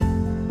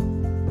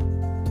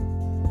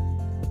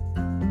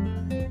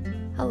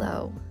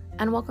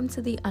and welcome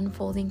to the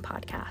Unfolding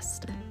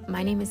Podcast.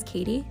 My name is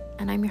Katie,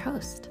 and I'm your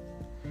host.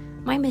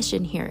 My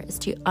mission here is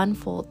to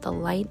unfold the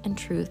light and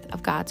truth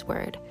of God's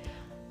Word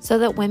so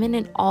that women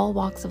in all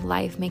walks of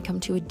life may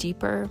come to a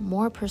deeper,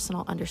 more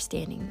personal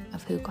understanding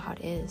of who God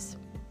is.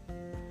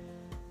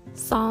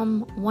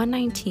 Psalm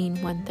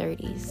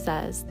 119:130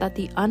 says that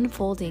the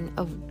unfolding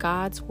of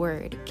God's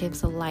Word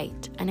gives a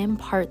light and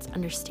imparts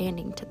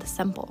understanding to the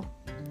simple.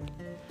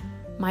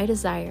 My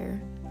desire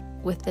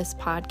with this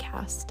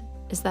podcast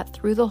is that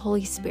through the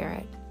Holy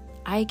Spirit,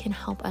 I can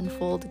help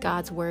unfold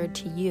God's Word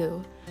to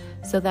you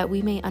so that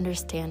we may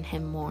understand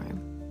Him more.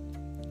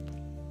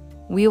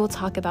 We will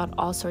talk about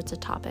all sorts of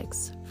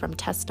topics, from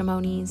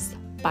testimonies,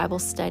 Bible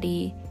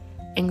study,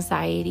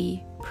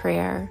 anxiety,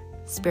 prayer,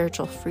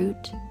 spiritual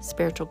fruit,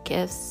 spiritual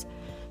gifts,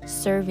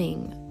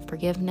 serving,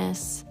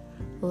 forgiveness,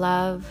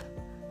 love,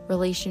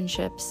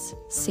 relationships,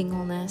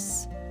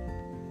 singleness,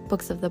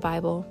 books of the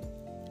Bible,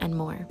 and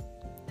more.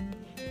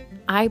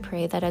 I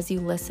pray that as you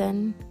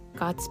listen,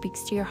 God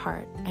speaks to your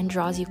heart and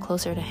draws you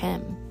closer to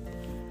Him.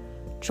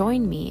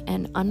 Join me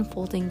in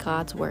unfolding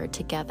God's Word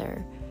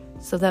together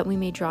so that we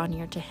may draw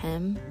near to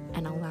Him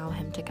and allow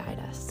Him to guide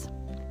us.